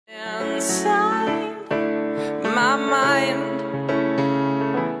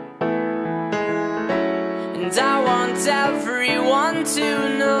to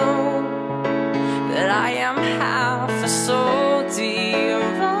know that I am half a soul divided.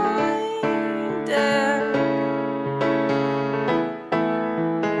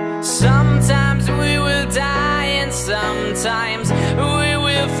 Sometimes we will die and sometimes we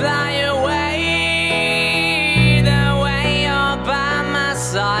will fly away. The way you're by my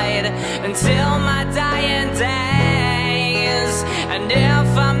side until my dying days. And if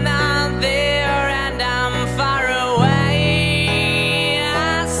I'm not there and I'm far away, I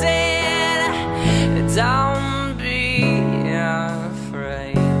said, don't be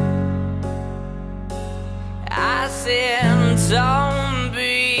afraid. I said, don't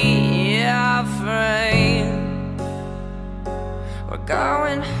be afraid. We're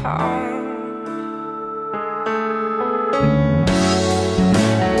going home.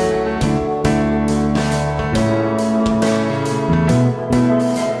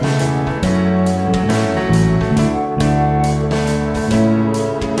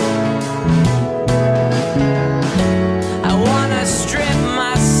 I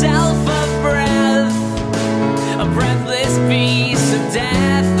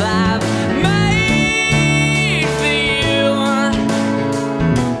said, don't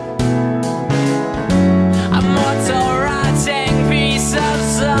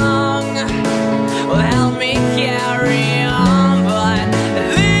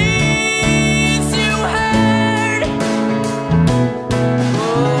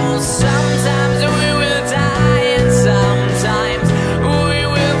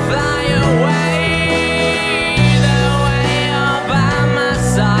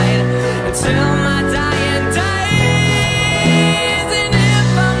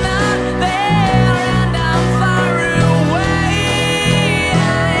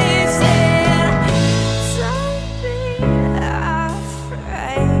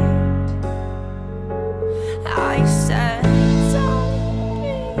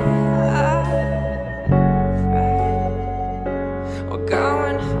be afraid. We're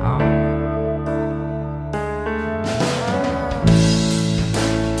going home.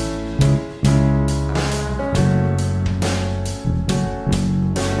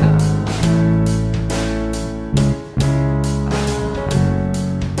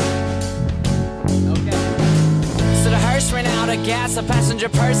 Gas, a passenger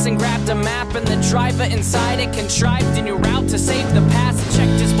person grabbed a map and the driver inside it contrived a new route to save the past. And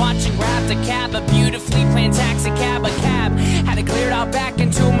checked his watch and grabbed a cab, a beautifully planned taxi cab. A cab had it cleared out back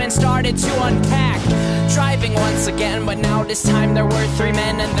and two men started to unpack. Driving once again, but now this time there were three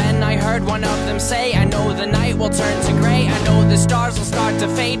men. And then I heard one of them say, I know the night will turn to gray. I know the stars will start to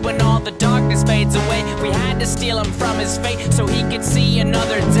fade when all the darkness fades away. We had to steal him from his fate so he could see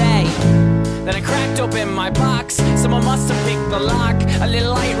another day. Then I cracked open my box, someone must have picked the lock. A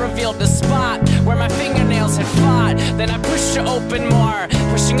little light revealed the spot where my fingernails had fought. Then I pushed to open more,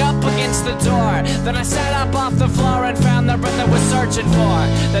 pushing up against the door. Then I sat up off the floor and found the breath I was searching for.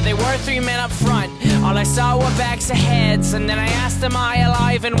 That they were three men up front, all I saw were backs of heads. And then I asked, am I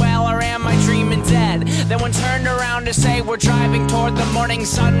alive and well, or am I dreaming dead? Then one turned around to say, we're driving toward the morning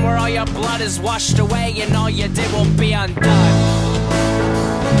sun, where all your blood is washed away and all you did will be undone.